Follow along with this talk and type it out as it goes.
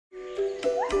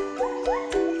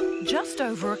just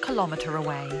over a kilometre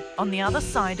away, on the other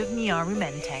side of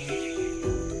Nyarumendeng.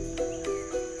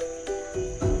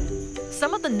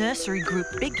 Some of the nursery group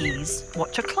biggies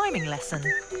watch a climbing lesson.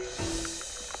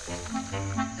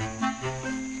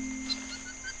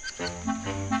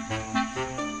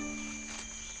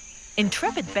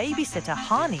 Intrepid babysitter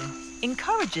Hani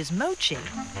encourages Mochi.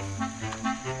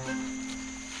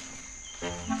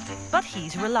 But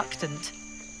he's reluctant.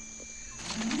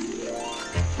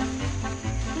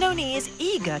 Noni is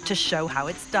eager to show how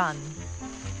it's done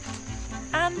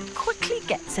and quickly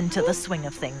gets into the swing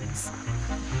of things.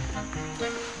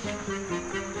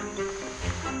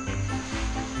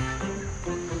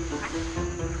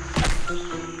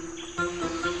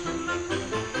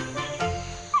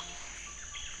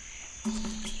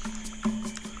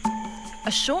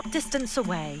 A short distance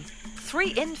away,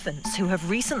 3 infants who have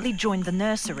recently joined the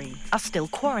nursery are still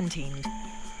quarantined,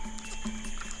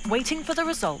 waiting for the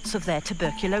results of their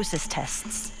tuberculosis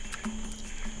tests.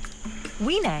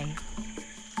 Wine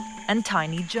and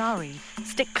tiny Jari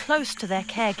stick close to their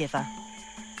caregiver.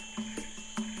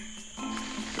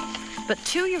 But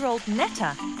 2-year-old Netta,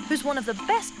 who's one of the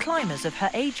best climbers of her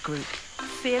age group,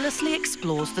 fearlessly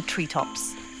explores the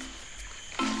treetops.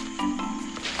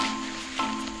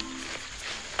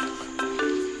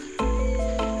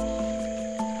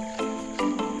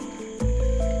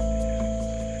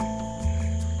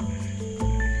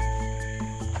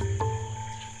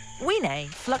 Wine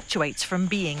fluctuates from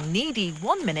being needy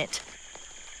 1 minute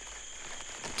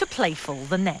to playful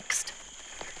the next.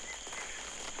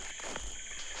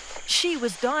 She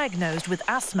was diagnosed with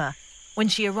asthma when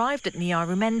she arrived at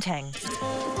Nyarumendeng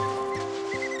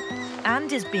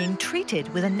and is being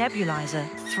treated with a nebulizer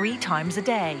 3 times a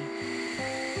day.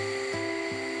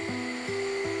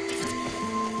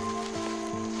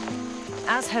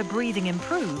 As her breathing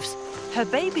improves, her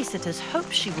babysitters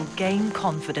hope she will gain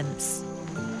confidence.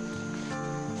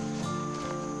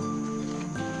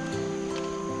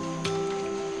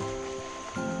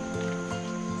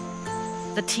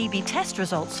 The TB test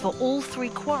results for all 3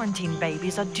 quarantine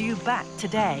babies are due back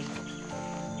today,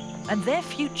 and their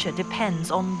future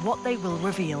depends on what they will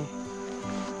reveal.